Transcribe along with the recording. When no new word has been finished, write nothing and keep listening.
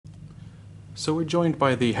So we're joined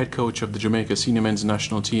by the head coach of the Jamaica senior men's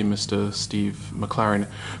national team, Mr. Steve McClaren.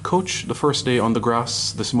 Coach, the first day on the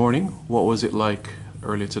grass this morning, what was it like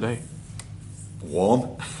earlier today?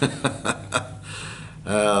 Warm.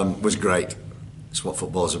 Was great. It's what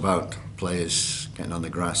football's about. Players getting on the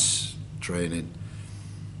grass, training.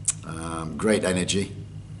 Great energy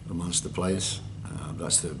amongst the players.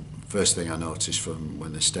 That's the first thing I noticed from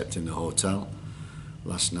when they stepped in the hotel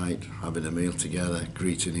last night, having a meal together,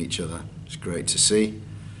 greeting each other. It's great to see.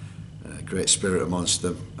 Great spirit amongst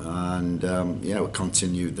them. And we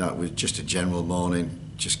continued that with just a general morning.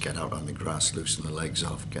 Just get out on the grass, loosen the legs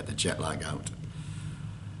off, get the jet lag out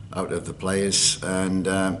of the players. And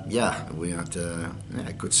we had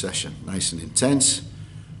a good session. Nice and intense,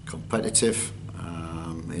 competitive,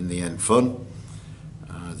 in the end fun.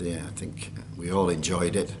 I think we all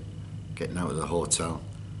enjoyed it, getting out of the hotel,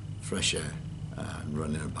 fresh air, and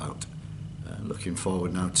running about. Looking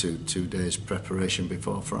forward now to 2 days preparation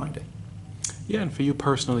before Friday. Yeah, and for you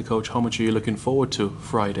personally, Coach, how much are you looking forward to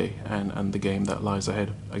Friday and the game that lies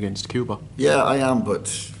ahead against Cuba? Yeah, I am,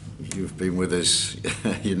 but you've been with us,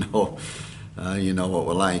 you know what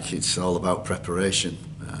we're like. It's all about preparation.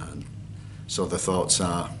 So the thoughts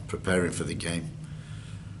are preparing for the game.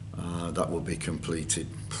 That will be completed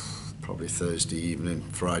probably Thursday evening,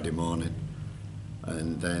 Friday morning.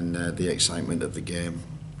 And then the excitement of the game,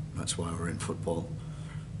 that's why we're in football,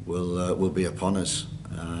 will be upon us.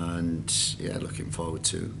 And looking forward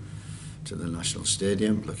to the National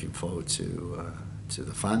Stadium, looking forward to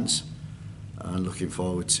the fans, and looking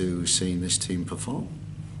forward to seeing this team perform.